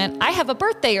segment, I have a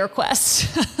birthday request.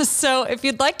 So if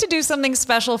you'd like to do something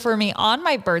special for me on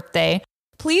my birthday,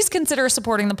 please consider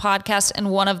supporting the podcast in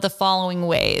one of the following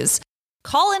ways.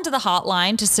 Call into the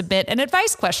hotline to submit an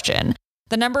advice question.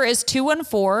 The number is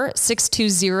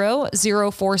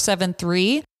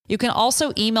 214-620-0473. You can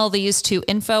also email these to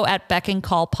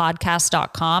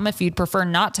info@beckandcallpodcast.com if you'd prefer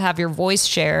not to have your voice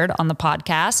shared on the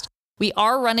podcast. We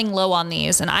are running low on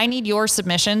these, and I need your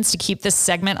submissions to keep this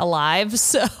segment alive.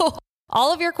 So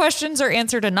all of your questions are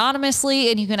answered anonymously,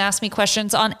 and you can ask me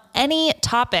questions on any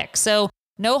topic. So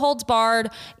no holds barred.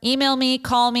 Email me,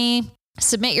 call me,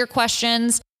 submit your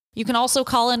questions. You can also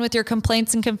call in with your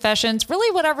complaints and confessions, really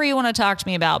whatever you want to talk to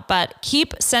me about, but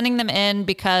keep sending them in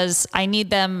because I need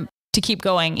them to keep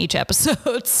going each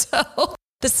episode. So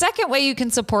the second way you can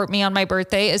support me on my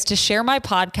birthday is to share my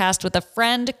podcast with a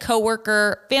friend,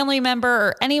 coworker, family member,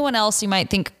 or anyone else you might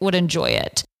think would enjoy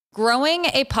it. Growing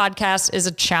a podcast is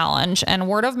a challenge, and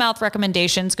word of mouth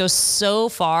recommendations go so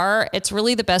far. It's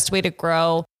really the best way to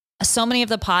grow. So many of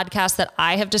the podcasts that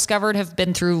I have discovered have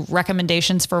been through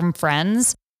recommendations from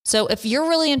friends. So if you're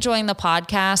really enjoying the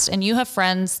podcast and you have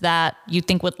friends that you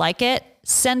think would like it,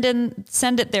 send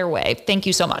it their way. Thank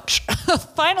you so much.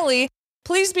 Finally,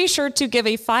 please be sure to give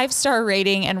a 5-star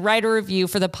rating and write a review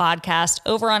for the podcast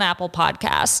over on Apple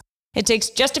Podcasts. It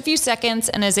takes just a few seconds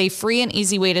and is a free and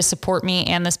easy way to support me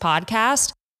and this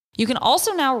podcast. You can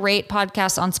also now rate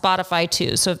podcasts on Spotify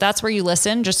too. So if that's where you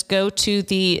listen, just go to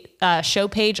the show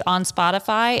page on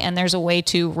Spotify and there's a way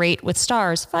to rate with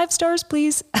stars. 5 stars,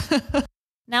 please.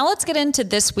 Now let's get into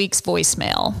this week's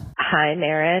voicemail. Hi,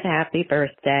 Merritt. Happy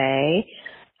birthday.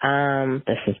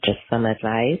 This is just some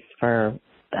advice for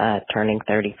turning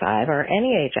 35 or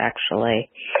any age, actually.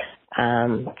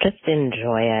 Just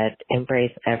enjoy it.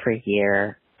 Embrace every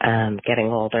year. Getting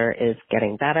older is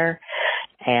getting better.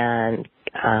 And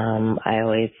I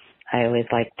always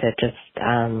like to just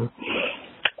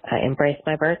embrace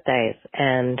my birthdays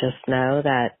and just know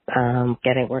that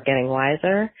we're getting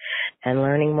wiser and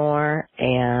learning more,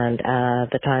 and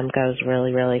the time goes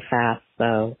really, really fast.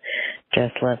 So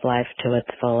just live life to its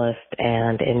fullest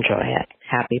and enjoy it.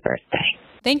 Happy birthday.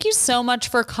 Thank you so much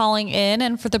for calling in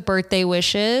and for the birthday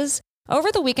wishes.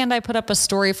 Over the weekend, I put up a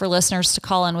story for listeners to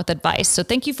call in with advice. So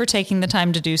thank you for taking the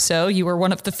time to do so. You were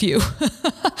one of the few.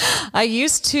 I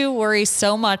used to worry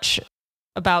so much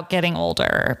about getting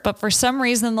older, but for some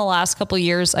reason, the last couple of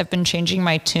years, I've been changing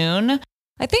my tune.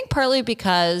 I think partly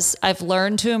because I've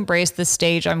learned to embrace the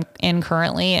stage I'm in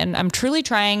currently, and I'm truly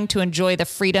trying to enjoy the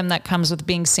freedom that comes with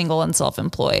being single and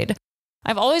self-employed.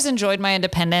 I've always enjoyed my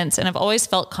independence and I've always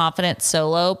felt confident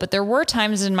solo, but there were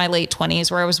times in my late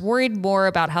 20s where I was worried more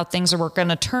about how things were going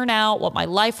to turn out, what my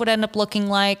life would end up looking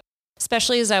like,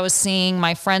 especially as I was seeing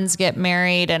my friends get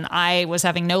married and I was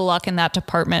having no luck in that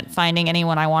department finding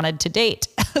anyone I wanted to date.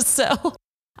 So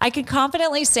I can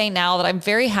confidently say now that I'm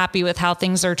very happy with how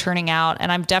things are turning out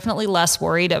and I'm definitely less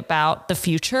worried about the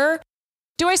future.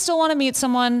 Do I still want to meet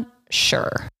someone?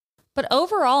 Sure. But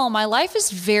overall, my life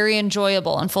is very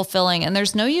enjoyable and fulfilling, and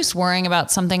there's no use worrying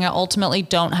about something I ultimately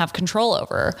don't have control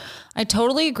over. I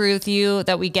totally agree with you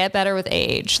that we get better with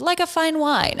age, like a fine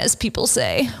wine, as people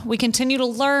say. We continue to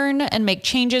learn and make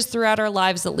changes throughout our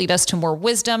lives that lead us to more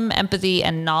wisdom, empathy,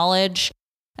 and knowledge.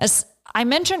 As I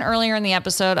mentioned earlier in the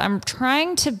episode, I'm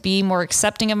trying to be more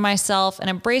accepting of myself and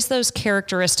embrace those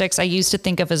characteristics I used to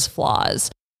think of as flaws.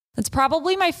 That's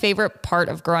probably my favorite part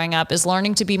of growing up, is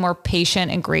learning to be more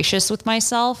patient and gracious with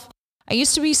myself. I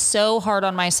used to be so hard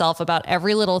on myself about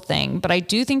every little thing, but I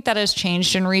do think that has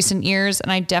changed in recent years, and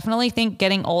I definitely think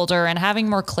getting older and having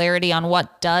more clarity on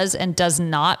what does and does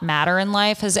not matter in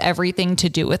life has everything to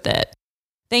do with it.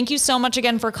 Thank you so much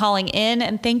again for calling in,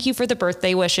 and thank you for the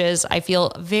birthday wishes. I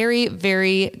feel very,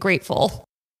 very grateful.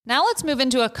 Now let's move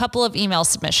into a couple of email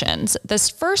submissions. This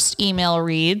first email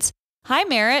reads, "Hi,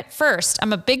 Merritt. First,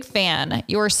 I'm a big fan.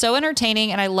 You are so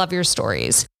entertaining and I love your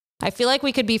stories. I feel like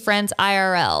we could be friends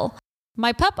IRL.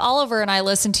 My pup Oliver and I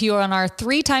listen to you on our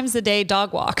 3 times a day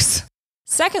dog walks.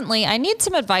 Secondly, I need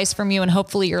some advice from you and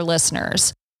hopefully your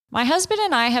listeners. My husband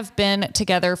and I have been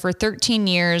together for 13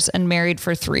 years and married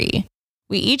for 3.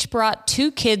 We each brought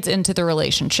 2 kids into the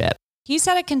relationship. He's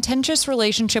had a contentious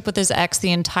relationship with his ex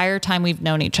the entire time we've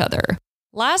known each other.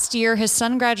 Last year, his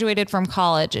son graduated from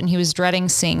college and he was dreading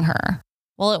seeing her.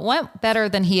 Well, it went better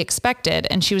than he expected,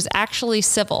 and she was actually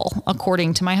civil,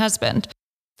 according to my husband.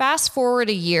 Fast forward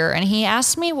a year, and he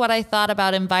asked me what I thought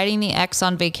about inviting the ex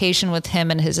on vacation with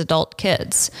him and his adult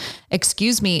kids.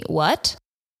 Excuse me, what?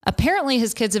 Apparently,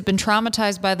 his kids have been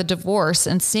traumatized by the divorce,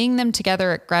 and seeing them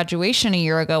together at graduation a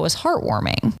year ago was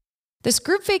heartwarming. This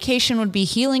group vacation would be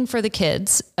healing for the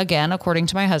kids, again, according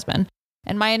to my husband.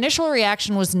 And my initial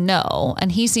reaction was no,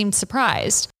 and he seemed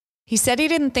surprised. He said he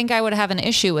didn't think I would have an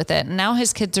issue with it, and now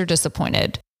his kids are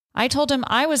disappointed. I told him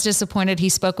I was disappointed he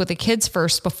spoke with the kids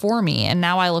first before me, and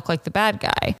now I look like the bad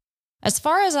guy. As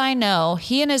far as I know,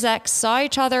 he and his ex saw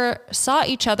each other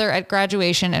at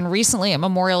graduation and recently at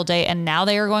Memorial Day, and now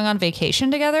they are going on vacation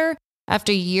together?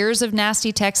 After years of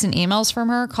nasty texts and emails from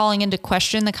her, calling into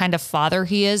question the kind of father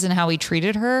he is and how he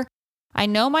treated her? I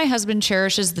know my husband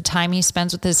cherishes the time he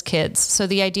spends with his kids, so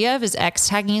the idea of his ex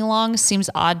tagging along seems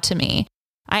odd to me.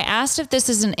 I asked if this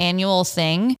is an annual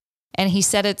thing, and he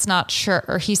said he's not sure.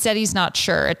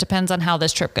 It depends on how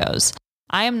this trip goes.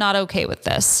 I am not okay with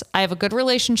this. I have a good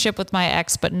relationship with my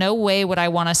ex, but no way would I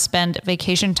want to spend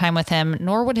vacation time with him,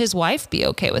 nor would his wife be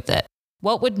okay with it.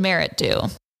 What would Merritt do?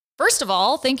 First of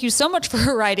all, thank you so much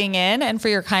for writing in and for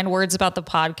your kind words about the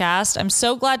podcast. I'm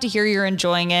so glad to hear you're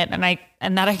enjoying it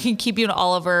and that I can keep you and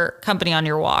Oliver company on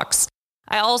your walks.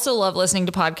 I also love listening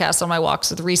to podcasts on my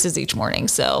walks with Reese's each morning,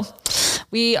 so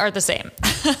we are the same.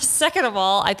 Second of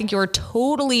all, I think you are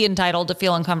totally entitled to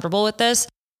feel uncomfortable with this.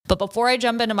 But before I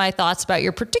jump into my thoughts about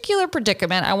your particular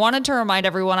predicament, I wanted to remind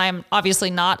everyone I'm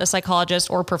obviously not a psychologist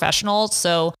or professional,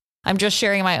 so I'm just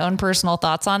sharing my own personal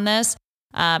thoughts on this.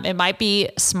 It might be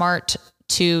smart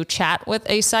to chat with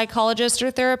a psychologist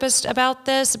or therapist about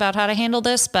this, about how to handle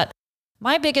this, but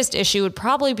My biggest issue would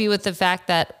probably be with the fact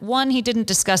that, one, he didn't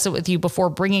discuss it with you before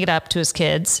bringing it up to his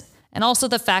kids, and also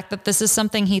the fact that this is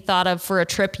something he thought of for a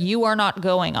trip you are not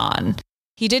going on.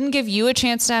 He didn't give you a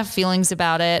chance to have feelings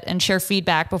about it and share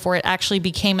feedback before it actually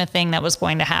became a thing that was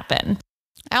going to happen.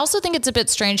 I also think it's a bit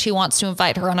strange he wants to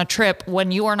invite her on a trip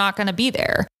when you are not going to be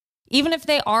there. Even if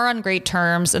they are on great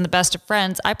terms and the best of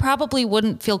friends, I probably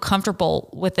wouldn't feel comfortable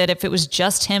with it if it was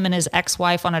just him and his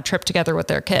ex-wife on a trip together with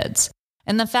their kids.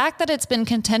 And the fact that it's been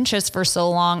contentious for so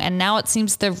long and now it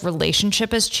seems their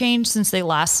relationship has changed since they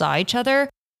last saw each other,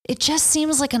 it just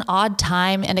seems like an odd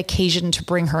time and occasion to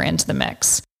bring her into the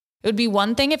mix. It would be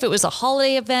one thing if it was a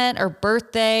holiday event or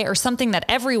birthday or something that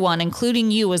everyone,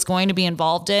 including you, was going to be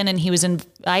involved in and he was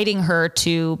inviting her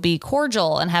to be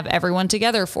cordial and have everyone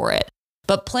together for it.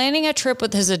 But planning a trip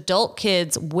with his adult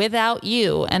kids without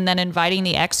you and then inviting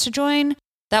the ex to join,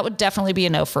 that would definitely be a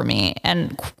no for me.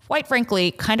 And quite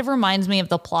frankly, kind of reminds me of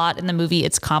the plot in the movie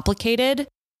It's Complicated.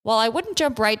 While I wouldn't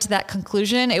jump right to that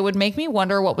conclusion, it would make me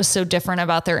wonder what was so different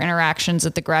about their interactions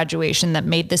at the graduation that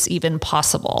made this even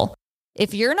possible.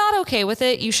 If you're not okay with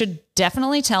it, you should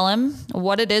definitely tell him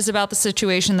what it is about the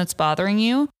situation that's bothering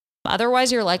you.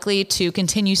 Otherwise, you're likely to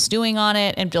continue stewing on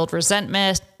it and build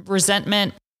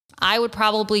resentment. I would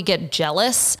probably get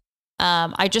jealous.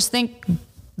 I just think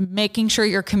making sure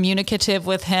you're communicative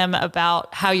with him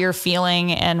about how you're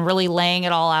feeling and really laying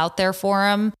it all out there for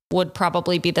him would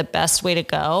probably be the best way to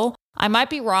go. I might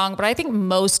be wrong, but I think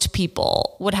most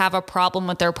people would have a problem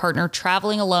with their partner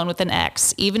traveling alone with an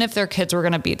ex, even if their kids were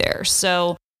going to be there.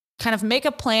 So kind of make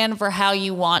a plan for how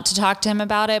you want to talk to him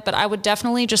about it, but I would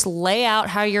definitely just lay out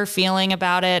how you're feeling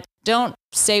about it. Don't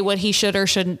say what he should or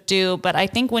shouldn't do, but I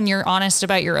think when you're honest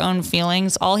about your own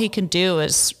feelings, all he can do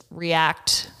is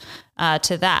react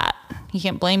to that. He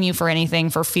can't blame you for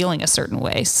anything for feeling a certain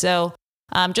way. So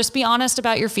just be honest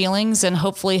about your feelings and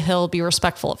hopefully he'll be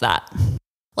respectful of that.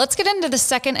 Let's get into the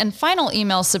second and final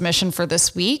email submission for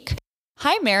this week.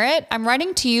 Hi, Merritt. I'm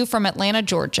writing to you from Atlanta,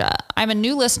 Georgia. I'm a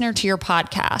new listener to your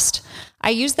podcast. I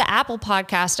use the Apple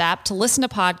Podcast app to listen to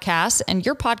podcasts, and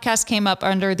your podcast came up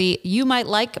under the You Might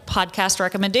Like podcast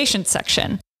recommendations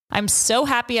section. I'm so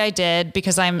happy I did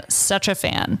because I'm such a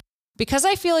fan. Because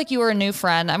I feel like you are a new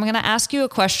friend, I'm going to ask you a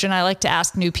question I like to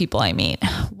ask new people I meet.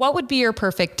 What would be your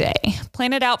perfect day?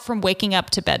 Plan it out from waking up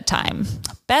to bedtime.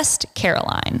 Best,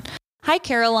 Caroline. Hi,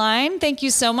 Caroline. Thank you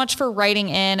so much for writing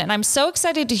in. And I'm so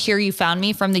excited to hear you found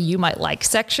me from the You Might Like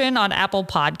section on Apple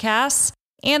Podcasts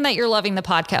and that you're loving the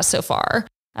podcast so far.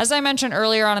 As I mentioned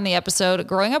earlier on in the episode,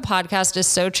 growing a podcast is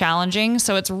so challenging.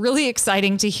 So it's really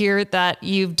exciting to hear that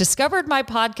you've discovered my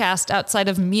podcast outside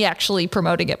of me actually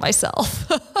promoting it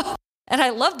myself. And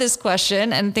I love this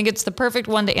question and think it's the perfect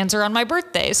one to answer on my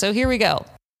birthday. So here we go.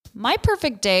 My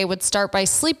perfect day would start by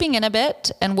sleeping in a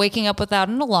bit and waking up without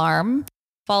an alarm,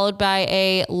 followed by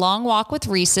a long walk with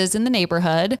Reese's in the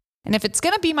neighborhood. And if it's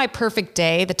going to be my perfect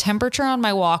day, the temperature on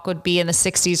my walk would be in the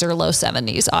 60s or low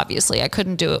 70s. Obviously, I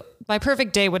couldn't do it. My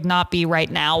perfect day would not be right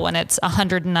now when it's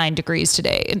 109 degrees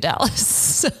today in Dallas.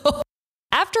 So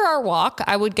after our walk,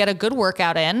 I would get a good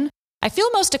workout in. I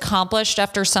feel most accomplished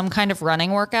after some kind of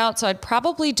running workout, so I'd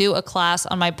probably do a class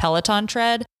on my Peloton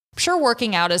tread. I'm sure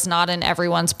working out is not in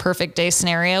everyone's perfect day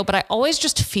scenario, but I always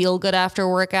just feel good after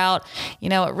workout. You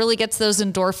know, it really gets those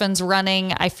endorphins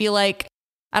running. I feel like,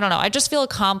 I don't know, I just feel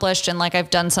accomplished and like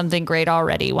I've done something great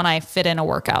already when I fit in a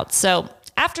workout. So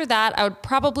after that, I would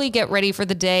probably get ready for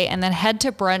the day and then head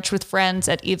to brunch with friends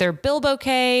at either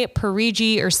Bilboquet,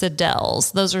 Parigi, or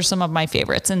Siddell's. Those are some of my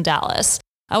favorites in Dallas.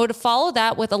 I would follow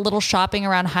that with a little shopping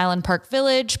around Highland Park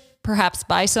Village, perhaps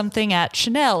buy something at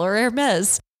Chanel or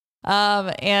Hermes,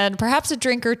 and perhaps a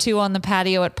drink or two on the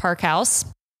patio at Park House.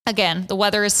 Again, the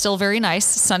weather is still very nice,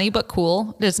 sunny but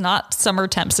cool. It is not summer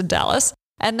temps in Dallas.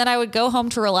 And then I would go home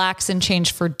to relax and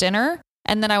change for dinner.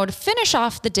 And then I would finish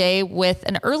off the day with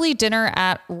an early dinner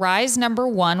at Rise No.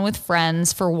 1 with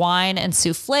friends for wine and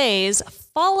soufflés,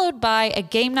 followed by a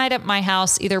game night at my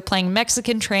house, either playing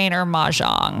Mexican Train or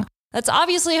Mahjong. That's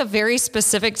obviously a very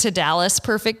specific to Dallas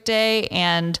perfect day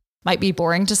and might be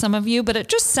boring to some of you, but it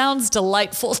just sounds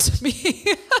delightful to me.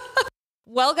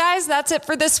 Well, guys, that's it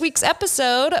for this week's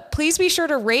episode. Please be sure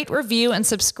to rate, review, and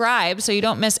subscribe so you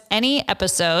don't miss any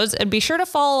episodes. And be sure to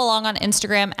follow along on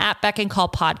Instagram at Beck and Call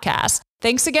Podcast.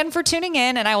 Thanks again for tuning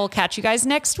in, and I will catch you guys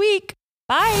next week.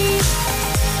 Bye.